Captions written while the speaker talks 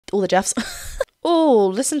all the Jeffs. Oh,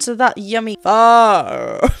 listen to that yummy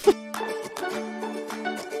fire.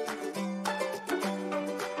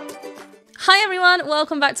 Hi everyone,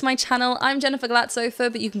 welcome back to my channel. I'm Jennifer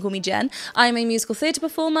Glatzhofer, but you can call me Jen. I'm a musical theatre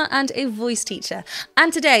performer and a voice teacher.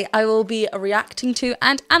 And today I will be reacting to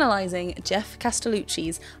and analysing GEOFF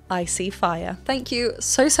Castellucci's I See Fire. Thank you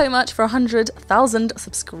so much for 100,000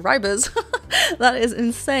 subscribers. That is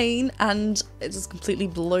insane and it's just completely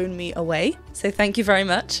blown me away. So thank you very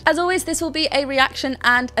much. As always, this will be a reaction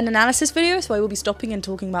and an analysis video, so I will be stopping and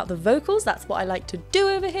talking about the vocals. That's what I like to do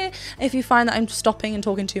over here. If you find that I'm stopping and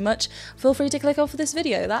talking too much, feel free to click off this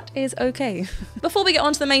video. That is okay. Before we get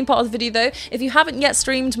on to the main part of the video though, if you haven't yet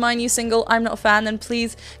streamed my new single, I'm Not a Fan, then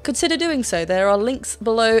please consider doing so. There are links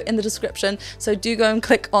below in the description, so do go and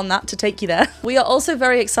click on that to take you there. We are also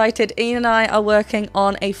very excited. Ian and I are working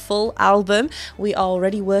on a full album. We are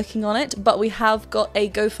already working on it, but we have got a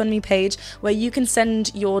GoFundMe page where you can send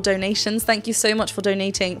your donations. Thank you so much for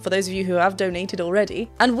donating, for those of you who have donated already.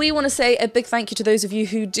 And we want to say a big thank you to those of you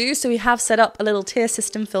who do. So we have set up a little tier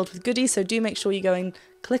system filled with goodies, so do make sure you go and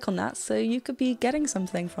click on that so you could be getting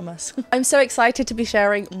something from us. I'm so excited to be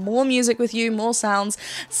sharing more music with you, more sounds.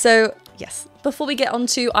 So yes, before we get on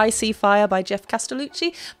to I See Fire by GEOFF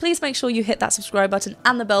Castellucci, please make sure you hit that subscribe button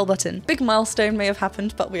and the bell button. Big milestone may have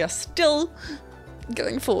happened, but we are still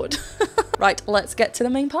going forward. Right, let's get to the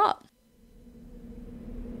main part.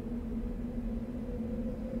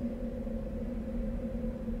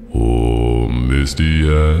 Oh, misty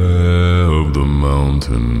air of the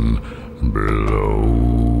mountain below,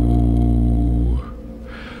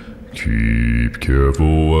 keep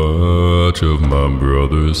careful watch of my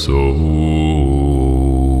brother's souls,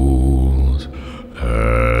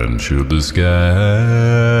 and should the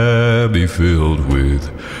sky be filled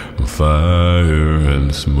with fire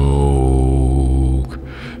and smoke,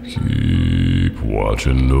 keep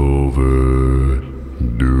watching over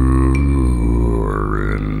during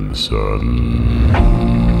sun.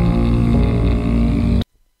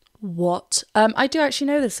 What? I do actually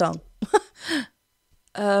know this song.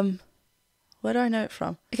 Where do I know it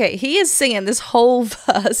from? Okay, he is singing this whole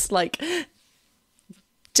verse like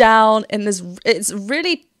down in this, it's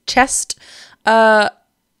really chest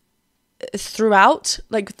throughout,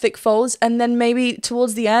 like thick folds, and then maybe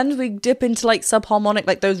towards the end we dip into like subharmonic,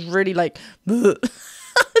 like those really like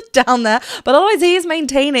down there, but otherwise he is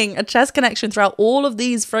maintaining a chest connection throughout all of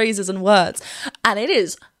these phrases and words, and it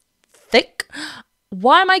is thick.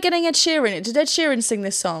 Why am I getting Ed Sheeran? Did Ed Sheeran sing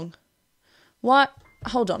this song? What?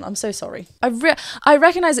 Hold on, I'm so sorry. I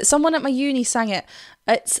recognize it. Someone at my uni sang it.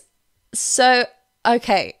 It's so...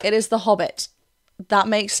 Okay, it is The Hobbit. That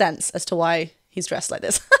makes sense as to why he's dressed like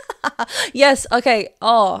this. Yes, okay.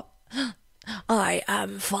 Oh, I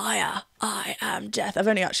am fire. I am death. I've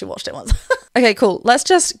only actually watched it once. Okay, cool. Let's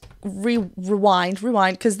just rewind,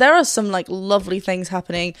 because there are some like lovely things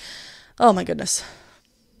happening. Oh my goodness.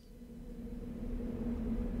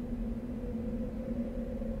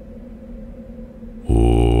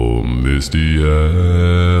 Oh, misty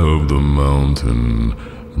air of the mountain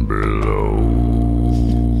below.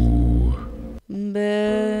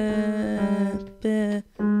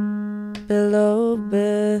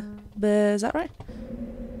 Is that right?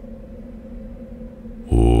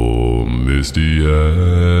 Oh, misty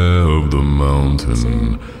air of the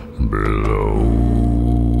mountain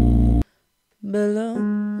below.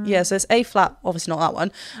 Yeah, so it's A flat, obviously not that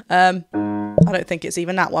one. I don't think it's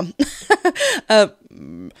even that one.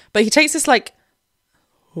 But he takes this like,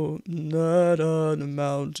 oh, not on the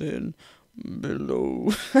mountain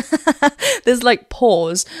below. There's like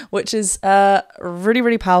pause, which is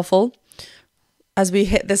really powerful as we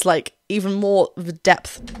hit this like even more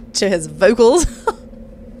depth to his vocals.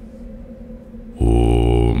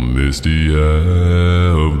 Oh, misty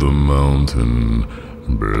air of the mountain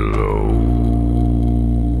below,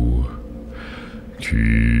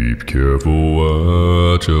 keep careful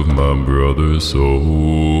watch of my brother's souls,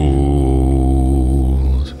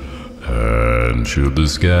 and should the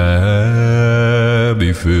sky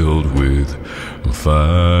be filled with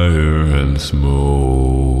fire and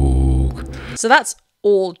smoke. So that's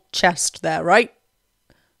all chest there, right?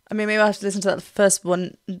 I mean, maybe I have to listen to that first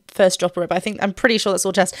drop of it, but I'm pretty sure that's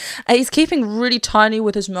all chest. And he's keeping really tiny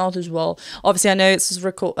with his mouth as well. Obviously, I know it's his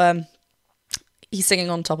he's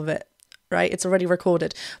singing on top of it, right? It's already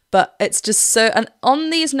recorded, but it's just so, and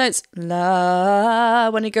on these notes,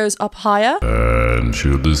 la, when it goes up higher. And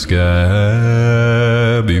should the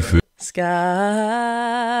sky be filled.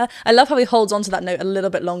 Sky. I love how he holds on to that note a little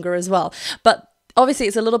bit longer as well. But obviously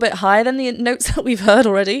it's a little bit higher than the notes that we've heard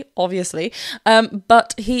already, obviously.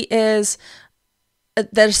 But he is,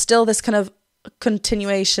 there's still this kind of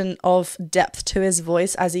continuation of depth to his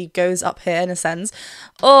voice as he goes up here and ascends.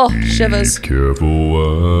 Oh, shivers. Keep careful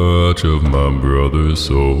watch of my brother's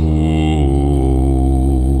souls,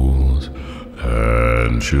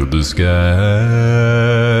 and should the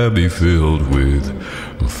sky be filled with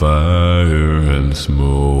fire and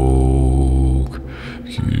smoke,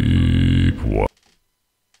 keep watch.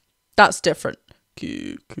 That's different.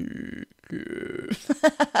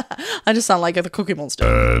 I just sound like the Cookie Monster.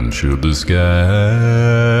 And should the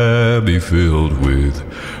sky be filled with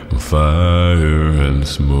fire and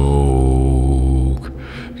smoke,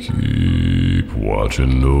 keep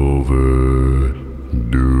watching over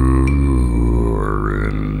during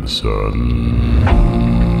sun.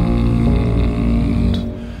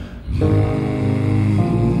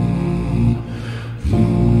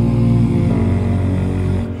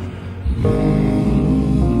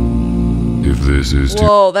 If this is too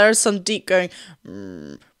Whoa, there's some deep going.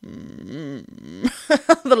 The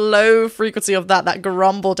low frequency of that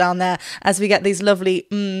grumble down there as we get these lovely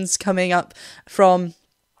coming up from.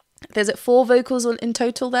 There's 4 vocals in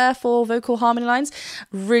total there, 4 vocal harmony lines.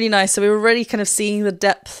 Really nice. So we were already kind of seeing the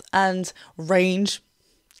depth and range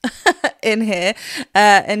in here,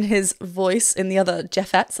 in his voice, in the other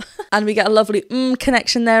Jeffettes. And we get a lovely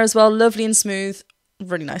connection there as well. Lovely and smooth.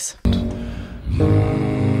 Really nice.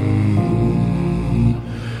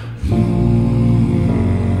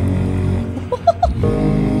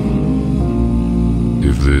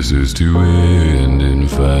 If this is to end in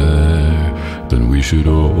fire, then we should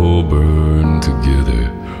all burn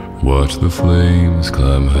together. Watch the flames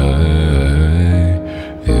climb high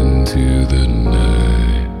into the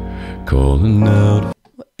night, calling out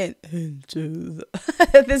into the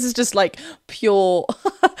this is just like pure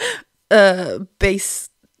bass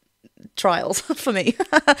trials for me.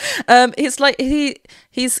 It's like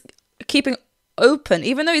he's keeping open,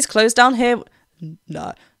 even though he's closed down here.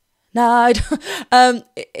 Night.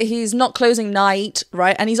 He's not closing night,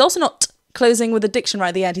 right? And he's also not closing with the diction right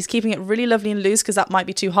at the end. He's keeping it really lovely and loose because that might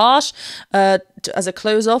be too harsh as a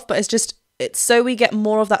close off, but it's so we get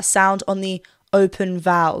more of that sound on the open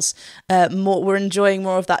vowels. We're enjoying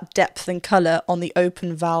more of that depth and colour on the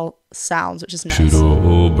open vowel sounds, which is nice. Should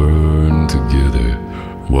all burn together,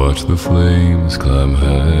 watch the flames climb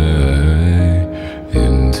high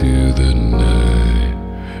into the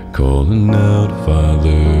night, calling out,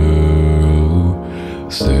 Father,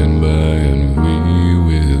 stand by and we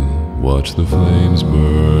will watch the flames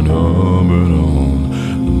burn on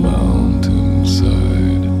the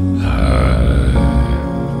mountainside high.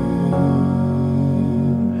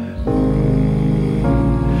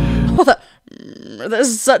 Oh,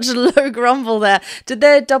 there's such a low grumble there. Did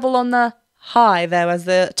they double on the high there as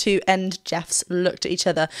the 2 end Jeffs looked at each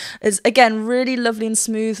other? It's again really lovely and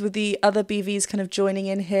smooth with the other BVs kind of joining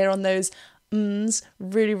in here on those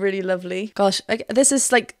really, really lovely. Gosh, this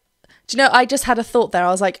is like, do you know, I just had a thought there.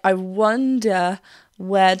 I was like, I wonder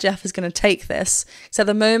where Jeff is going to take this. So at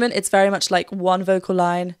the moment, it's very much like one vocal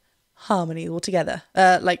line, harmony all together.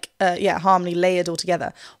 Harmony layered all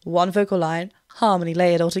together. One vocal line, harmony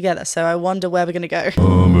layered all together. So I wonder where we're going to go.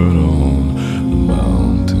 On the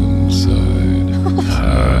mountainside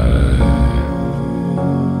high.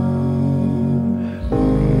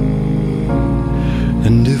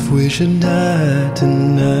 And if we should die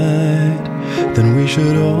tonight, then we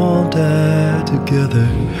should all die together.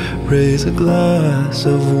 Raise a glass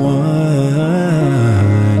of wine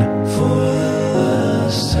for the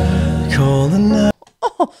last time. Calling out.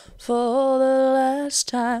 Oh, for the last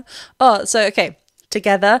time. Oh, so okay,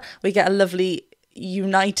 together we get a lovely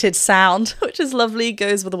united sound, which is lovely,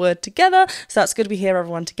 goes with the word together, so that's good. We hear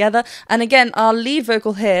everyone together. And again, our lead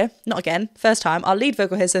vocal here, not again, first time, our lead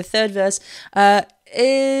vocal here, so the third verse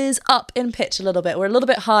is up in pitch a little bit. We're a little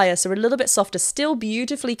bit higher, so we're a little bit softer, still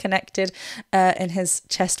beautifully connected in his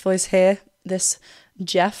chest voice here, this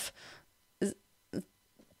Jeff.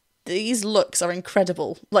 These looks are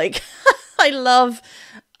incredible. Like I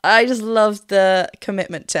just love the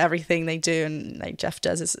commitment to everything they do, and like Jeff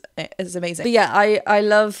does is amazing. But yeah, I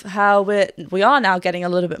love how we are now getting a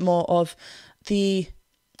little bit more of the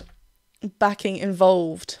backing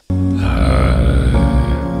involved.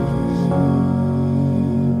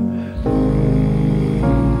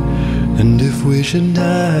 And if we should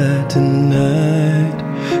die tonight,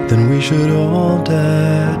 then we should all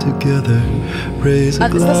die together. Raise a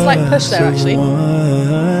glass a slight push there, actually. of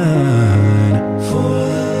wine for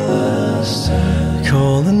the last time.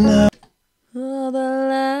 Calling out For the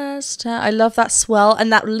last time. I love that swell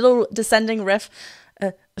and that little descending riff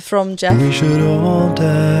from Jeff. we should all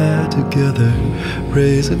die together.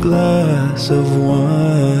 Raise a glass of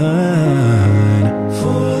wine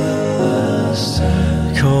for the last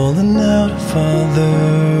calling out, Father,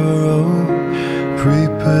 oh,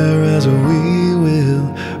 prepare as we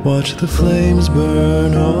will watch the flames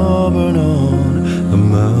burn on the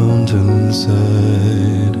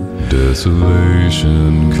mountainside.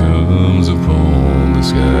 Desolation comes upon the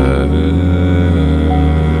sky.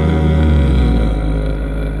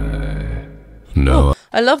 No.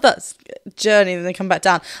 I love that journey, then they come back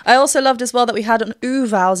down. I also loved as well that we had an ooh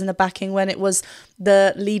vowels in the backing when it was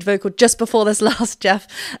the lead vocal just before this last Jeff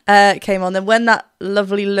came on. Then when that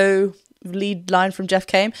lovely low lead line from Jeff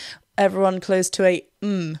came, everyone closed to a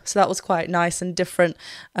so that was quite nice and different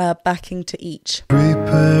backing to each.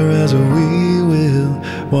 Prepare as we will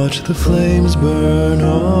watch the flames burn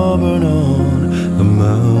on the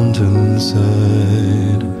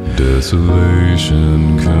mountainside.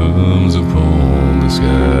 Desolation comes upon the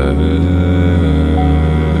sky.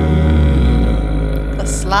 The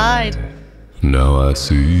slide. Now I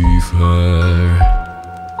see fire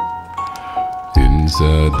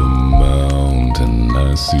inside the mountain.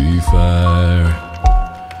 I see fire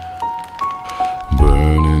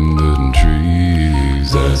burning the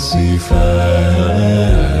trees. I see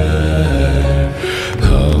fire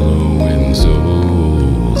hollowing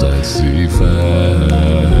souls. I see fire,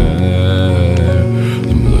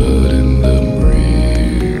 the blood in the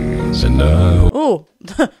breeze. And oh,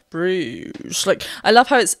 breeze. Like, I love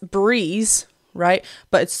how it's breeze, right?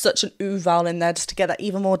 But it's such an ooh vowel in there just to get that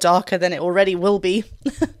even more darker than it already will be.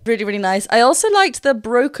 Really, really nice. I also liked the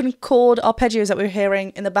broken chord arpeggios that we were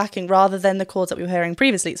hearing in the backing rather than the chords that we were hearing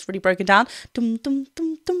previously. It's really broken down. Dum, dum,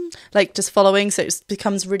 dum, dum, like just following, so it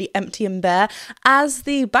becomes really empty and bare. As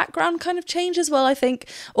the background kind of changed as well, I think,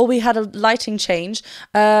 or we had a lighting change.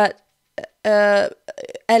 Ellie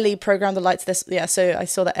programmed the lights this, yeah, so I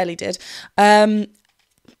saw that Ellie did. Well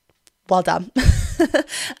done.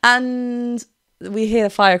 And we hear the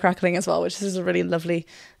fire crackling as well, which is a really lovely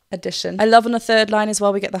addition. I love on the third line as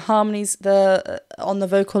well, we get the harmonies on the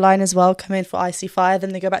vocal line as well come in for I See Fire,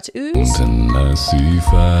 then they go back to oohs. And I see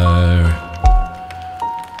fire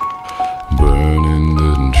burning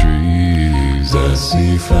the trees. I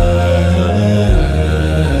see fire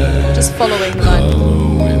just following the line.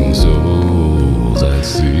 Hollowing souls. I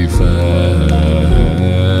see fire,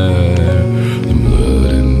 the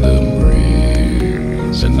blood in the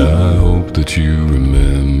breeze. And I hope that you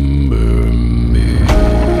remember me.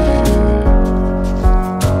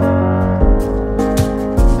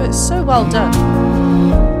 But it's so well done.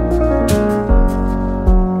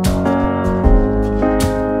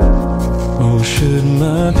 Oh, should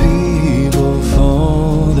my people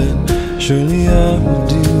fall, then surely I will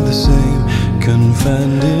do the same.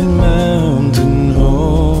 Confined in mountain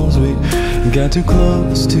halls, we got too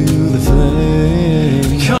close to the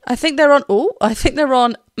flame. I think they're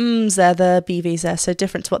on, ums there, the BVs there, so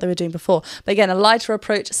different to what they were doing before. But again, a lighter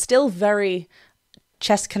approach, still very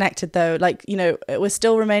chest connected though, like, you know, we're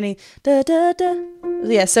still remaining, da, da, da.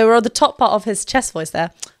 Yeah, so we're on the top part of his chest voice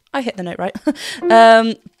there. I hit the note right.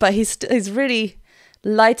 But he's really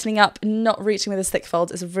lightening up, not reaching with his thick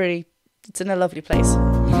folds. It's in a lovely place.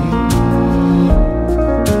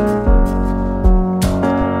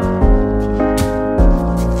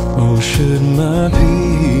 Oh, should my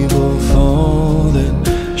people fall, then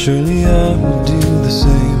surely I will do the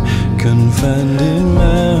same. Confined in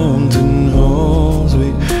mountain halls,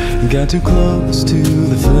 we got too close to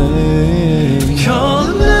the flame.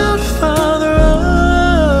 Calling out, Father,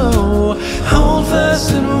 oh, hold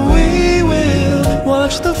fast and we will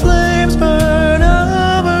watch the flames burn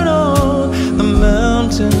up and on the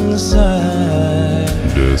mountainside.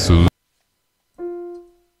 Desolate.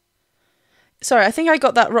 Sorry, I think I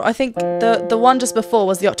got that wrong. I think the one just before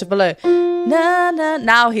was the octave below. Na na.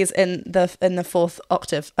 Now he's in the fourth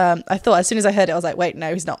octave. I thought as soon as I heard it, I was like, wait,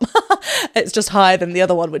 no, he's not. It's just higher than the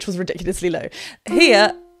other one, which was ridiculously low.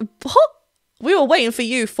 Here, we were waiting for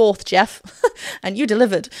you, fourth Jeff, and you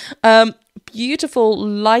delivered. Beautiful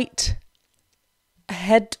light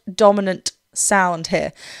head dominant sound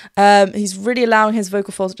here. He's really allowing his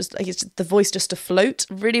vocal folds, the voice just to float.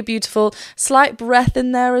 Really beautiful. Slight breath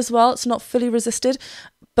in there as well. It's not fully resisted,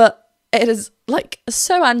 but it is like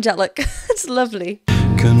so angelic. It's lovely.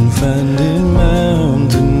 Confined in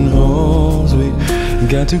mountain halls, we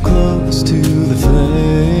got too close to the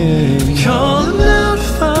flame. Calling out,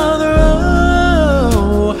 Father,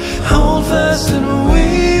 oh, hold fast and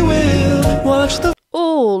we will watch the.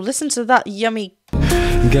 Oh, listen to that yummy.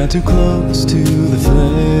 Got too close to the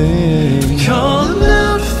flame. Calling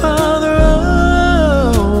out, Father,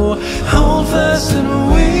 oh, hold fast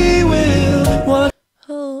and we will watch.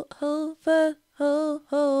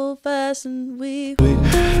 Hold fast and we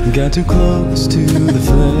got too close to the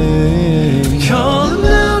flame. Calling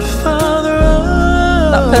out,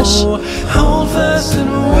 push. Hold fast and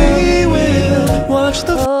we will watch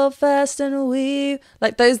the Hold fast and we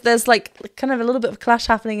like those. There's like kind of a little bit of clash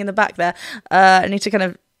happening in the back there. I need to kind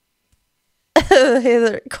of hear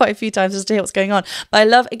that quite a few times just to hear what's going on. But I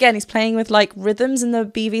love, again, he's playing with like rhythms in the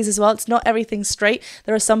BVs as well. It's not everything straight.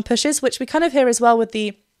 There are some pushes, which we kind of hear as well with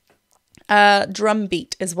the drum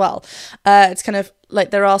beat as well. It's kind of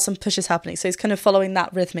like there are some pushes happening, so he's kind of following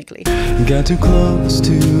that rhythmically. got too close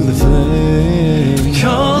to the flame.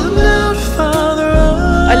 Calling out, Father,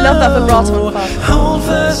 I love that vibrato on Father. hold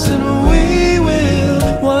fast and we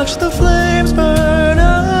will watch the flames burn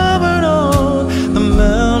up and on the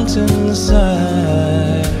mountainside.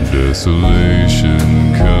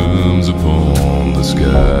 Desolation comes upon the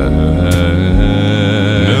sky.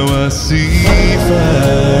 Now I see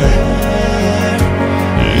fire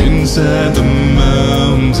inside the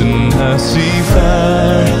mountain. I see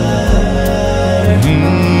fire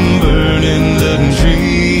burning the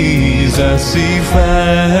trees. I see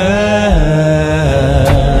fire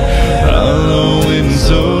hollowing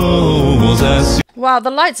souls. I see. Wow,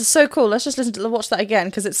 the lights are so cool. Let's just watch that again,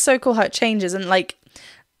 because it's so cool how it changes. And like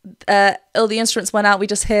all the instruments went out, we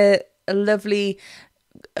just hear a lovely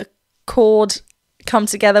chord come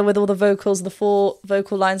together with all the vocals, the 4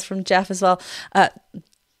 vocal lines from Geoff as well.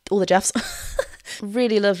 All the Geoffs.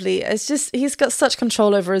 Really lovely. It's just, he's got such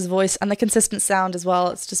control over his voice and the consistent sound as well.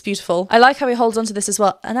 It's just beautiful. I like how he holds on to this as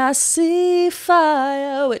well. And I see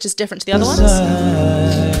fire, which is different to the other ones.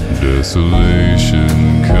 Desolation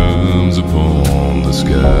comes upon the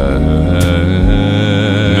sky.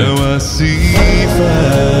 Now I see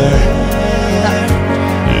fire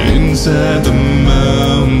inside the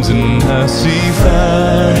mountain. I see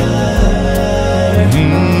fire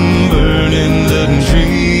burning the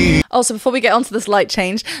tree. Also, before we get onto this light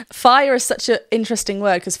change, fire is such an interesting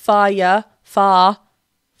word, because fire,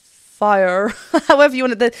 however you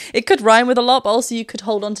want it, it could rhyme with a lot, but also you could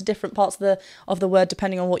hold on to different parts of the word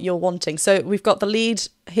depending on what you're wanting. So we've got the lead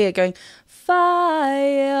here going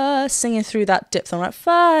fire, singing through that diphthong, right?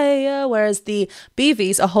 Fire, whereas the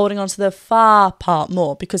BVs are holding on to the fa part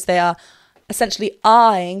more because they are essentially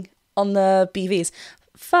eyeing on the BVs.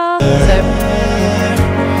 Fa, so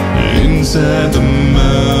inside the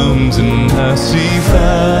mountain, I see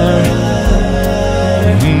fire.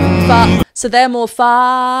 fa. So they're more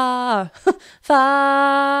fa,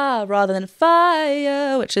 fa, rather than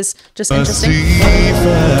fire, which is just interesting. I see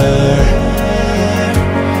fire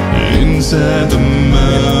inside the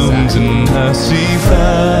mountain. I see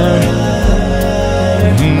fire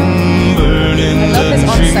burning the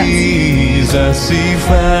trees. I see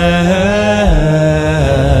fire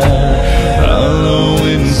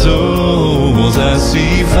hollowing souls. I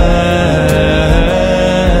see fire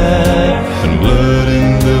and blood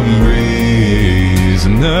in the breeze.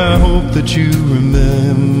 And I hope that you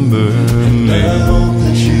remember me. I hope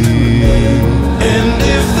that you. And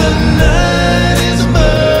if the night is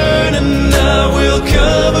burning, I will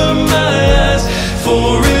cover my eyes.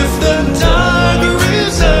 For if the dark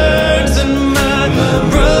returns and my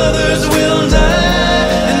brothers will die,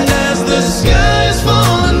 and as the sky is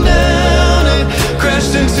falling down, it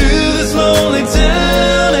crashed into this lonely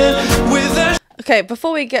town, and with that. Okay,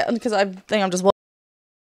 before we get on, because I think I'm just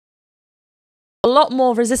a lot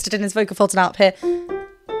more resisted in his vocal folds now up here.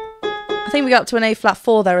 I think we got up to an A flat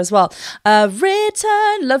 4 there as well.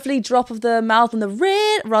 Return, lovely drop of the mouth and the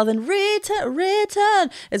rather than return.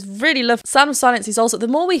 It's really lovely. Sound of Silence, he's also, the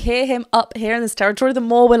more we hear him up here in this territory, the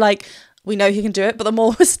more we're like, we know he can do it, but the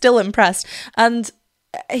more we're still impressed. And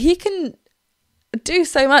he can do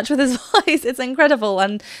so much with his voice. It's incredible.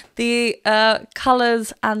 And the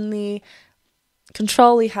colours and the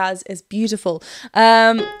control he has is beautiful.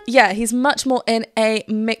 Yeah, he's much more in a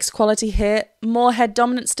mixed quality here, more head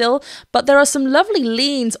dominant still, but there are some lovely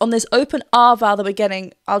leans on this open R vowel that we're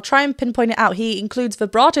getting. I'll try and pinpoint it out. He includes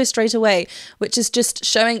vibrato straight away, which is just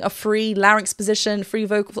showing a free larynx position, free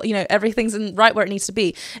vocal, you know, everything's right where it needs to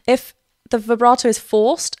be. If the vibrato is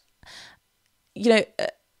forced, you know,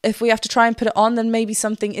 if we have to try and put it on, then maybe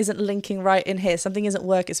something isn't linking right in here, something isn't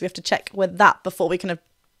working, so we have to check with that before we can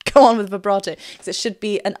go on with vibrato, because it should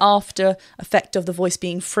be an after effect of the voice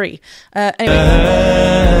being free. Anyway.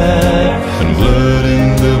 And blood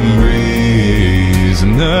in the breeze,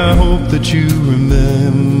 and I hope that you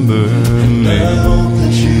remember me. I hope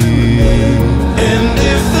that you. And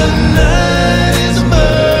if the night is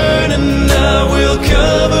burning, I will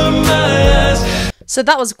cover my eyes. So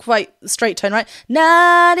that was quite straight tone, right?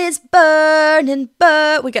 Night is burning,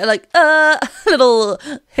 we get like little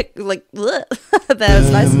hic, like there. It's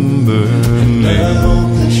nice. And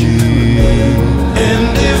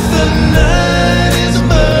if the night is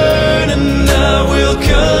burning, I will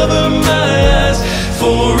come.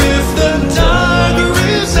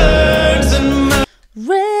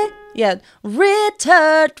 again.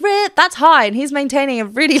 That's high, and he's maintaining a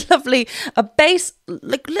really lovely bass.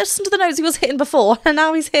 Like, listen to the notes he was hitting before, and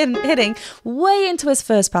now he's hitting way into his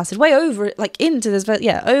first passage, way over it, like into this,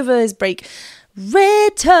 over his break.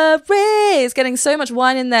 It's getting so much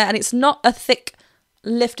wine in there, and it's not a thick,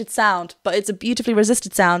 lifted sound, but it's a beautifully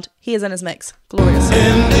resisted sound. He is in his mix. Glorious.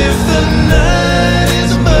 And if the night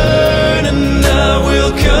is burning, I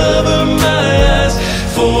will cover my eyes.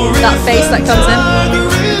 For that bass that comes in.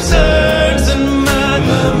 Returns and my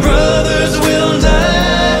brothers will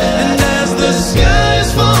die. And as the sky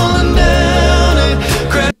is falling down,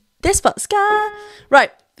 this part, sky.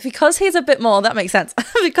 Right. Because he's a bit more, that makes sense.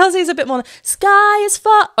 Because he's a bit more, sky is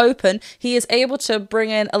far open, he is able to bring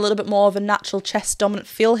in a little bit more of a natural chest dominant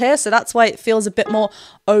feel here. So that's why it feels a bit more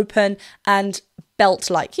open and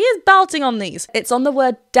belt-like. He is belting on these. It's on the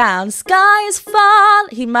word down. Sky is fall.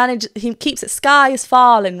 He keeps it. Sky is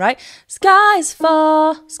falling, right? Sky is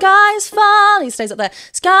fall. Sky is fall. He stays up there.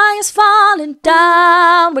 Sky is falling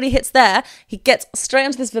down. When he hits there, he gets straight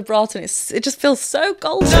into this vibrato, and it just feels so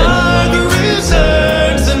golden. I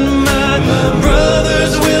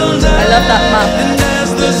love that map. And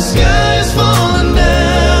as the sky is falling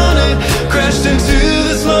down, it crashed into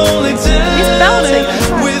this lonely town. He's belting.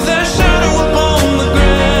 With that shadow upon the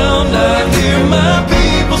ground, I hear my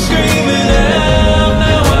people screaming out.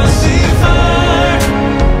 Now I see fire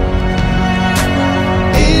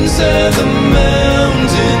inside the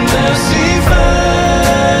mountain. I see fire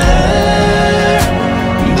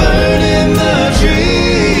burning the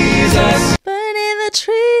trees. Burning the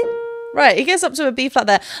tree. Right, he gets up to a B flat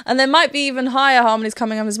there, and there might be even higher harmonies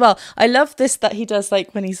coming up as well. I love this that he does,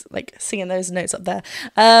 like when he's like singing those notes up there.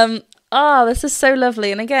 This is so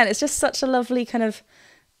lovely, and again, it's just such a lovely kind of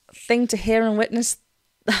thing to hear and witness.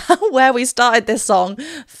 Where we started this song,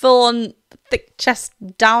 full on thick chest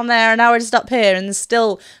down there, and now we're just up here, and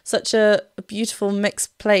still such a beautiful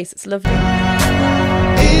mixed place. It's lovely.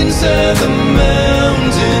 Inside the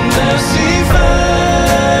mountain, I see fire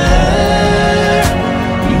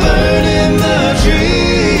burning the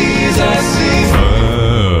trees. I see fire.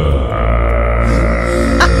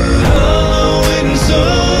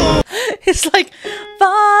 It's like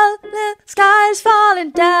falling, sky's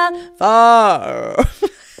falling down. Far.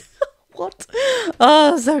 What?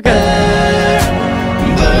 Oh, so good.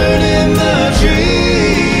 Burning the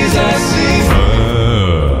trees. I see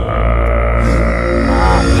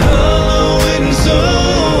following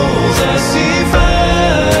souls. I see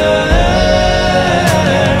fire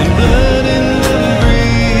and blood in the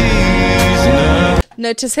breeze.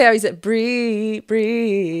 Notice here he's at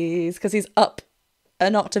breeze because he's up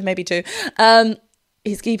an octave, maybe two.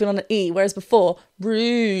 He's keeping on an E, whereas before,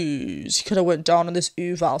 breeze, he could have went down on this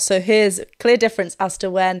oo vowel. So here's a clear difference as to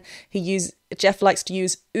when Jeff likes to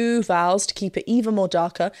use oo vowels to keep it even more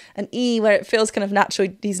darker, and E where it feels kind of natural.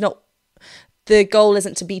 The goal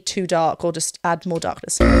isn't to be too dark or just add more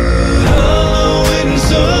darkness. Following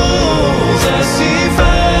souls, I see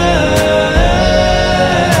fire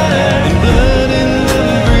and blood in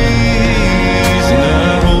the breeze, and I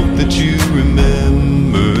hope that you remember.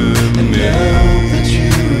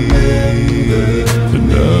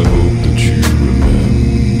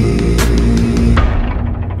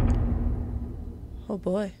 Oh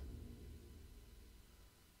boy.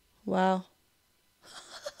 Wow.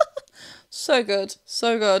 So good,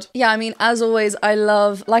 so good. Yeah, I mean, as always, I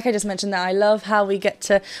love, like I just mentioned that, I love how we get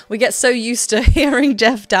so used to hearing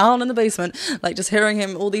Jeff down in the basement, like just hearing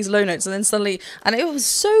him all these low notes, and then suddenly, and it was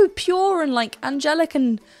so pure and like angelic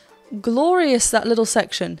and glorious, that little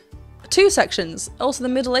section. 2 sections. Also the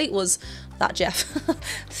middle 8 was that Jeff.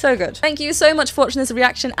 So good. Thank you so much for watching this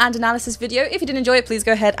reaction and analysis video. If you did enjoy it, please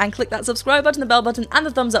go ahead and click that subscribe button, the bell button, and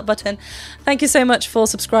the thumbs up button. Thank you so much for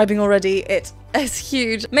subscribing already. It is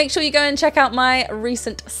huge. Make sure you go and check out my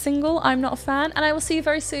recent single, I'm Not a Fan, and I will see you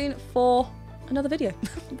very soon for another video.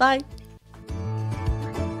 Bye.